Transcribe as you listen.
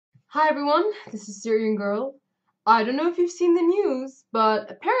Hi everyone, this is Syrian girl. I don't know if you've seen the news,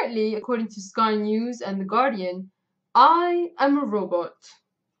 but apparently, according to Sky News and The Guardian, I am a robot.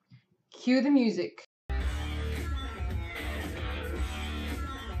 Cue the music.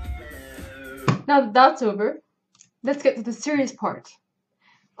 Now that that's over, let's get to the serious part.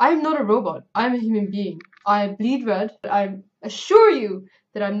 I am not a robot, I am a human being. I bleed red, but I assure you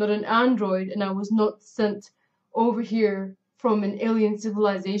that I'm not an android and I was not sent over here from an alien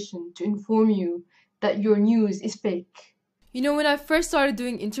civilization to inform you that your news is fake. You know, when I first started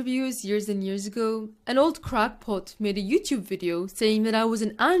doing interviews years and years ago, an old crackpot made a YouTube video saying that I was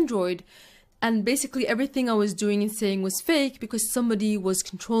an android and basically everything I was doing and saying was fake because somebody was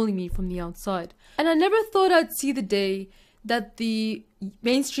controlling me from the outside. And I never thought I'd see the day that the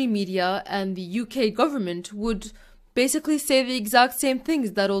mainstream media and the UK government would basically say the exact same thing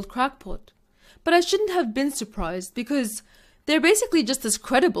as that old crackpot. But I shouldn't have been surprised because they're basically just as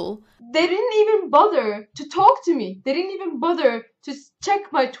credible. They didn't even bother to talk to me. They didn't even bother to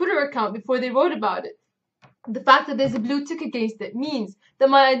check my Twitter account before they wrote about it. The fact that there's a blue tick against it means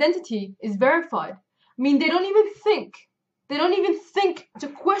that my identity is verified. I mean, they don't even think. They don't even think to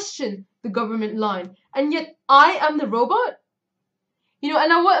question the government line. And yet I am the robot? You know,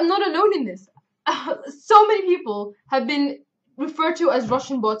 and I'm not alone in this. So many people have been referred to as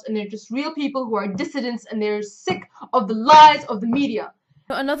Russian bots, and they're just real people who are dissidents and they're sick of the lies of the media.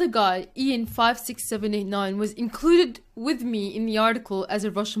 Another guy, Ian56789, was included with me in the article as a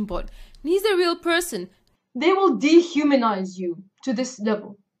Russian bot. And he's a real person. They will dehumanize you to this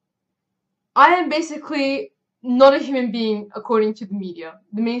level. I am basically not a human being according to the media.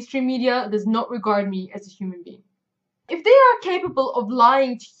 The mainstream media does not regard me as a human being. If they are capable of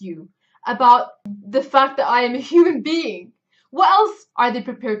lying to you about the fact that I am a human being, what else are they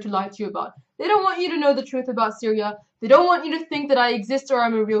prepared to lie to you about? They don't want you to know the truth about Syria. They don't want you to think that I exist or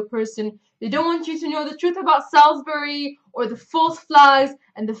I'm a real person. They don't want you to know the truth about Salisbury or the false flags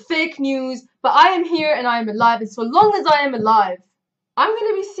and the fake news. But I am here and I am alive. And so long as I am alive, I'm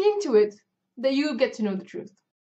going to be seeing to it that you get to know the truth.